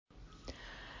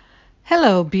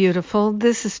Hello, beautiful.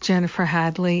 This is Jennifer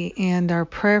Hadley, and our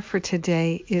prayer for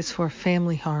today is for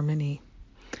family harmony.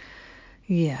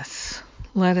 Yes,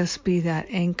 let us be that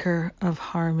anchor of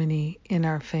harmony in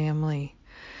our family.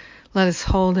 Let us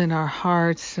hold in our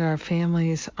hearts that our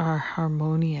families are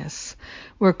harmonious.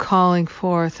 We're calling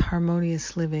forth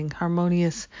harmonious living,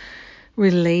 harmonious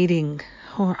relating,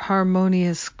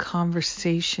 harmonious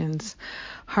conversations,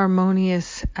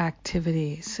 harmonious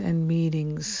activities and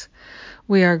meetings.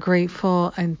 We are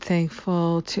grateful and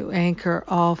thankful to anchor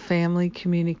all family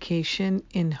communication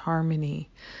in harmony.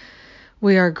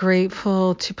 We are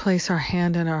grateful to place our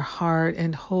hand on our heart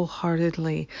and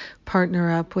wholeheartedly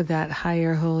partner up with that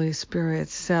higher Holy Spirit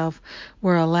self.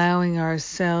 We're allowing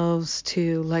ourselves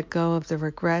to let go of the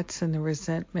regrets and the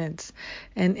resentments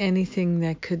and anything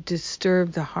that could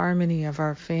disturb the harmony of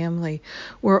our family.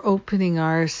 We're opening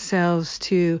ourselves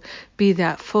to be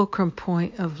that fulcrum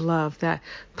point of love, that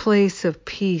place of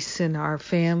peace in our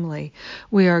family.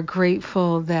 We are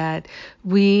grateful that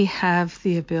we have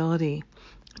the ability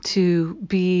to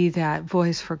be that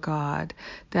voice for God,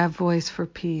 that voice for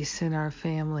peace in our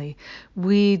family.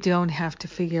 We don't have to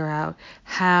figure out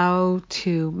how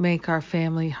to make our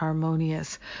family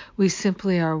harmonious. We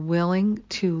simply are willing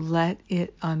to let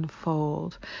it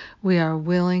unfold. We are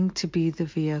willing to be the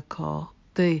vehicle,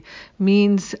 the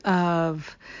means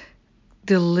of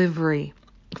delivery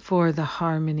for the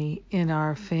harmony in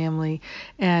our family.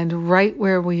 And right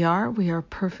where we are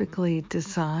perfectly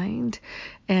designed,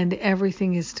 and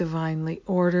everything is divinely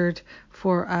ordered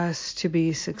for us to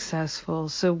be successful.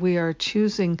 So we are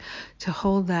choosing to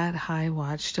hold that high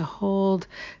watch, to hold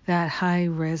that high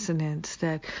resonance,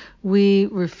 that we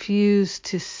refuse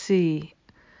to see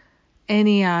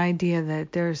any idea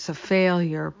that there's a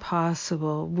failure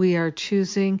possible. We are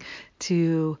choosing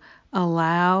to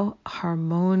allow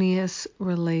harmonious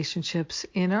relationships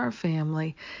in our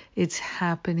family. It's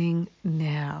happening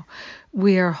now.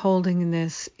 We are holding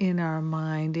this in our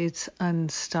mind. It's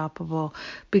unstoppable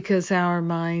because our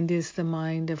mind is the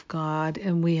mind of God,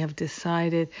 and we have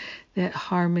decided that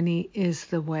harmony is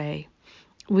the way.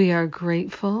 We are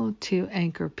grateful to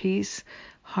anchor peace,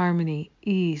 harmony,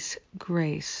 ease,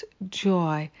 grace,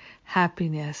 joy,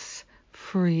 happiness,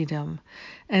 freedom,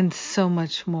 and so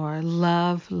much more.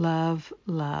 Love, love,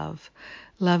 love.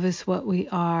 Love is what we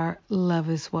are. Love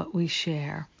is what we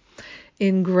share.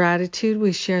 In gratitude,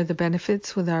 we share the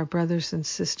benefits with our brothers and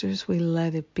sisters. We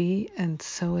let it be, and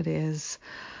so it is.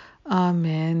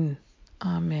 Amen.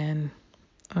 Amen.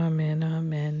 Amen.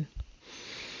 Amen.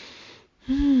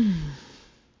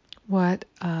 What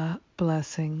a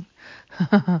blessing.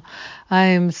 I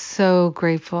am so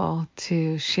grateful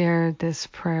to share this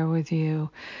prayer with you.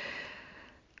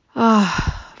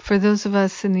 For those of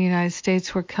us in the United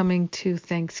States, we're coming to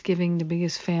Thanksgiving, the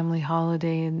biggest family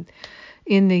holiday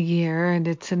in the year, and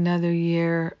it's another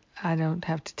year, I don't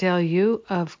have to tell you,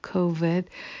 of COVID.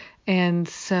 And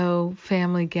so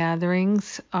family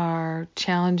gatherings are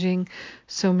challenging.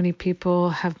 So many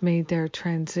people have made their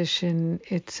transition.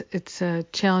 It's a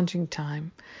challenging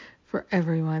time for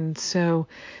everyone. So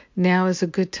now is a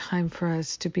good time for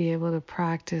us to be able to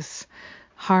practice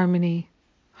harmony,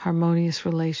 harmonious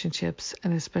relationships,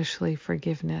 and especially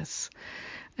forgiveness.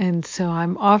 And so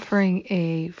I'm offering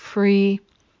a free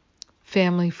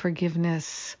family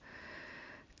forgiveness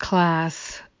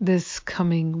class this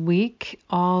coming week.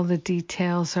 All the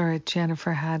details are at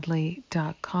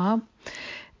jenniferhadley.com,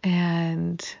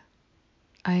 and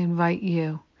I invite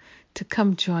you to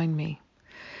come join me.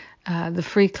 The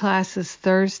free class is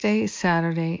Thursday,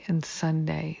 Saturday, and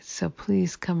Sunday, so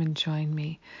please come and join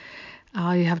me.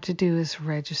 All you have to do is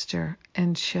register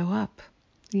and show up.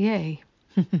 Yay.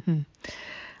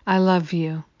 I love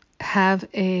you. Have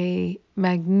a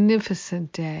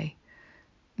magnificent day,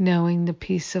 knowing the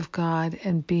peace of God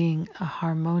and being a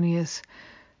harmonious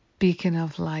beacon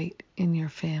of light in your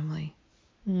family.